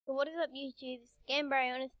So what is up YouTube, it's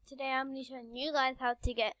Gameberry Honest. Today I'm going to show you guys how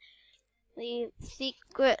to get the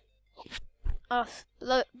secret of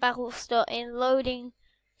battle store in loading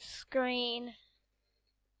screen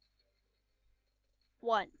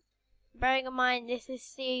 1. Bearing in mind this is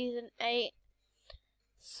season 8,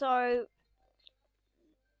 so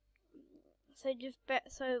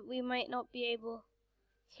we might not be able,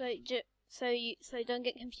 so don't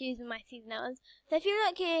get confused with my season hours. So if you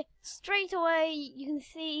look here, straight away you can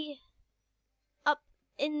see up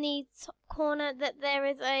in the top corner that there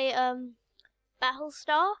is a battle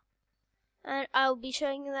star, and I'll be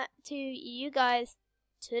showing that to you guys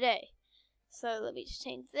today. So let me just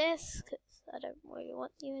change this because I don't really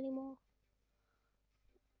want you anymore.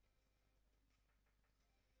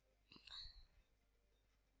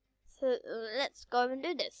 So let's go and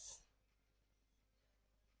do this.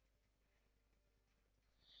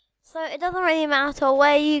 So it doesn't really matter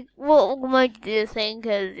what mode you do this thing,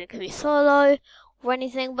 because it could be solo or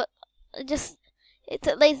anything, but it's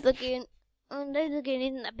at Lazy Lagoon, and Lazy Lagoon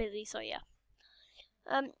isn't that busy, so yeah.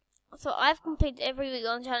 So I've completed every week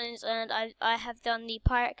on challenge, and I have done the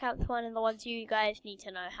pirate camp one and the ones you guys need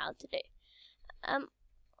to know how to do.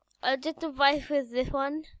 I did advice with this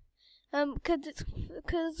one,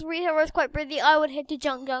 because Retail Row is quite busy. I would head to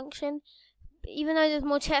Junk Junction, even though there's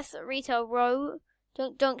more chests at Retail Row.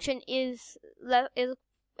 Junk Junction is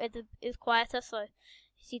quieter, so you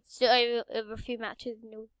need to do over a few matches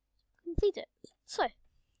and you'll complete it. So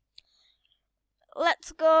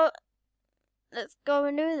let's go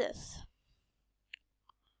and do this.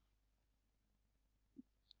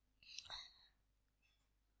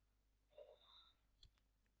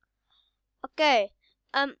 Okay,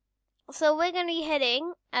 so we're gonna be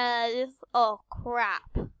heading oh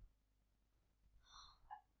crap,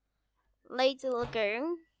 Lazy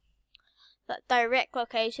Lagoon. That direct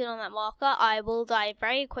location on that marker. I will die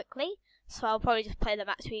very quickly, so I'll probably just play the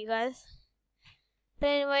match for you guys. But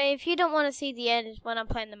anyway, if you don't want to see the end when I'm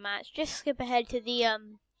playing the match, just skip ahead to the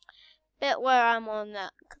bit where I'm on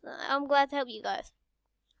that. I'm glad to help you guys.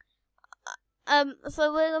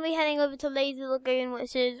 So we're gonna be heading over to Lazy Lagoon,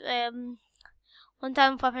 which is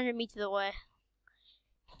 1,500 meters away.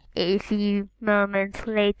 A few moments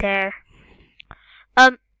later.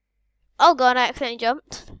 Oh god, I accidentally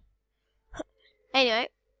jumped. Anyway,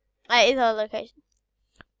 that is our location.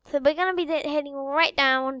 So we're gonna be heading right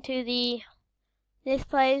down to this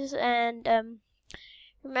place, and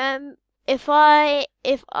remember, if I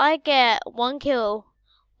get one kill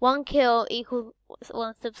equals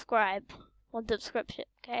one subscription.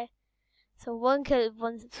 Okay, so 1 kill is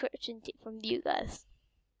 1 subscription from you guys.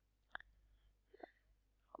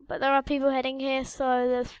 But there are people heading here, so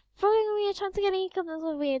there's probably gonna be a chance of getting a kill. There's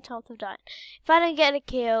gonna be a chance of dying. If I don't get a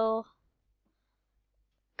kill,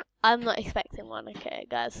 I'm not expecting one, okay,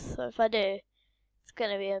 guys. So if I do, it's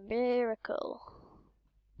gonna be a miracle.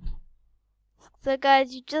 So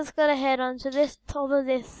guys, you just gotta head onto this top of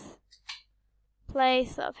this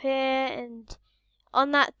place up here, and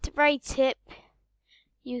on that very tip,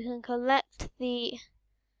 you can collect the,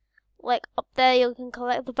 like up there, you can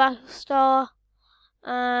collect the battle star,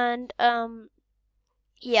 and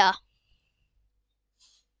yeah,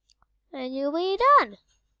 and you'll be done.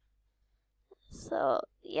 So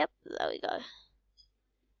yep, there we go.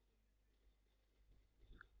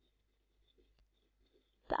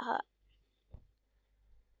 That hurt.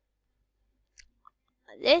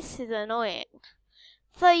 This is annoying.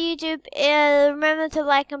 So YouTube, remember to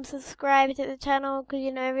like and subscribe to the channel, because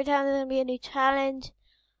you know every time there's gonna be a new challenge,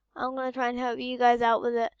 I'm gonna try and help you guys out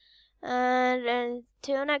with it. And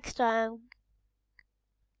until next time,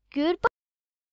 goodbye.